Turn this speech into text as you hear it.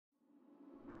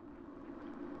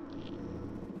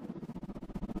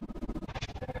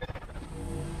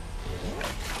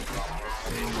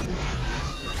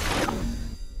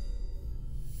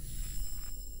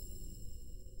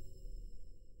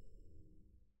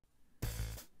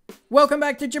Welcome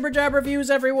back to Jibber Jab Reviews,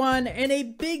 everyone, and a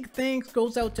big thanks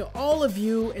goes out to all of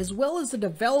you as well as the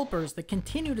developers that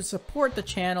continue to support the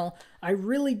channel. I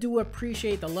really do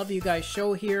appreciate the love you guys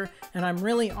show here, and I'm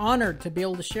really honored to be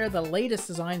able to share the latest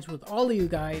designs with all of you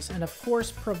guys, and of course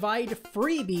provide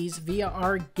freebies via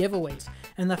our giveaways.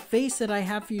 And the face that I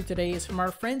have for you today is from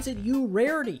our friends at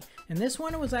Urarity, and this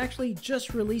one was actually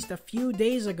just released a few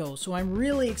days ago, so I'm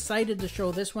really excited to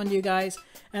show this one to you guys.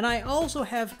 And I also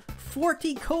have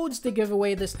 40 codes to give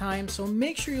away this time, so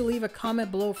make sure you leave a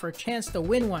comment below for a chance to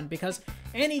win one, because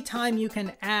anytime you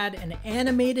can add an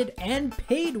animated and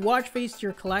paid watch face to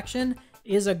your collection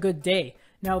is a good day.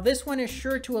 Now this one is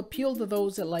sure to appeal to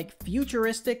those that like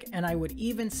futuristic and I would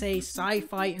even say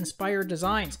sci-fi inspired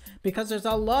designs, because there's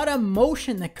a lot of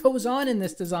motion that goes on in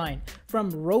this design,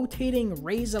 from rotating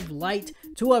rays of light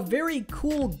to a very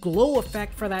cool glow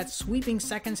effect for that sweeping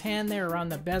seconds hand there around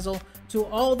the bezel, to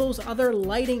all those other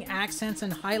lighting accents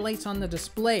and highlights on the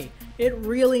display. It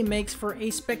really makes for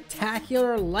a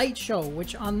spectacular light show,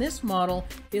 which on this model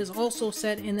is also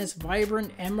set in this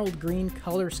vibrant emerald green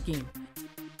color scheme.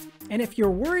 And if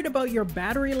you're worried about your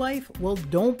battery life, well,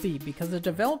 don't be, because the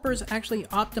developers actually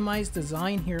optimized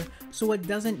design here so it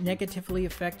doesn't negatively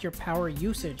affect your power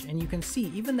usage. And you can see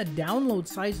even the download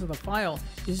size of the file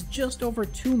is just over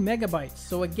 2 megabytes.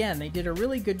 So again, they did a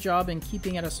really good job in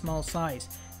keeping it a small size.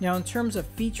 Now in terms of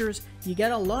features, you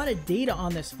get a lot of data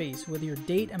on this face, with your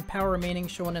date and power remaining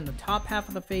shown in the top half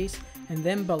of the face, and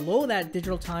then below that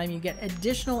digital time you get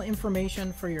additional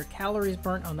information for your calories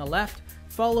burnt on the left,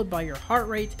 followed by your heart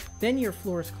rate, then your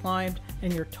floors climbed,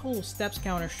 and your total steps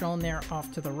counter shown there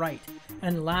off to the right.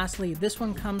 And lastly, this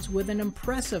one comes with an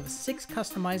impressive 6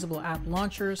 customizable app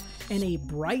launchers and a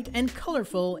bright and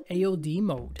colorful AOD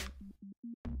mode.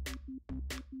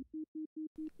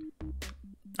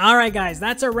 Alright guys,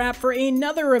 that's a wrap for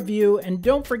another review, and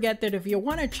don't forget that if you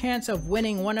want a chance of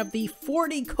winning one of the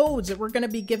 40 codes that we're going to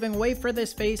be giving away for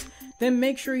this face, then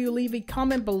make sure you leave a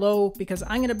comment below, because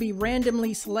I'm going to be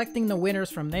randomly selecting the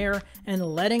winners from there and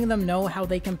letting them know how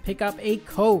they can pick up a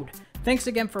code. Thanks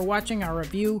again for watching our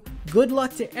review, good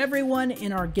luck to everyone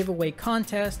in our giveaway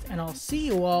contest, and I'll see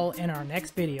you all in our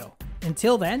next video.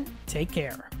 Until then, take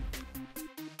care.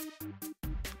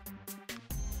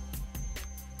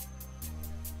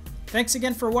 Thanks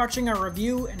again for watching our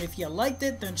review, and if you liked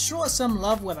it, then show us some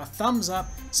love with a thumbs up,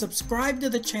 subscribe to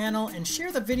the channel, and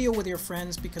share the video with your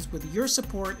friends, because with your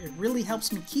support it really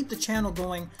helps me keep the channel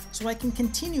going so I can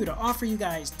continue to offer you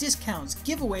guys discounts,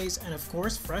 giveaways, and of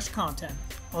course fresh content.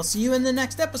 I'll see you in the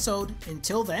next episode.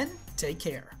 Until then, take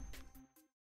care.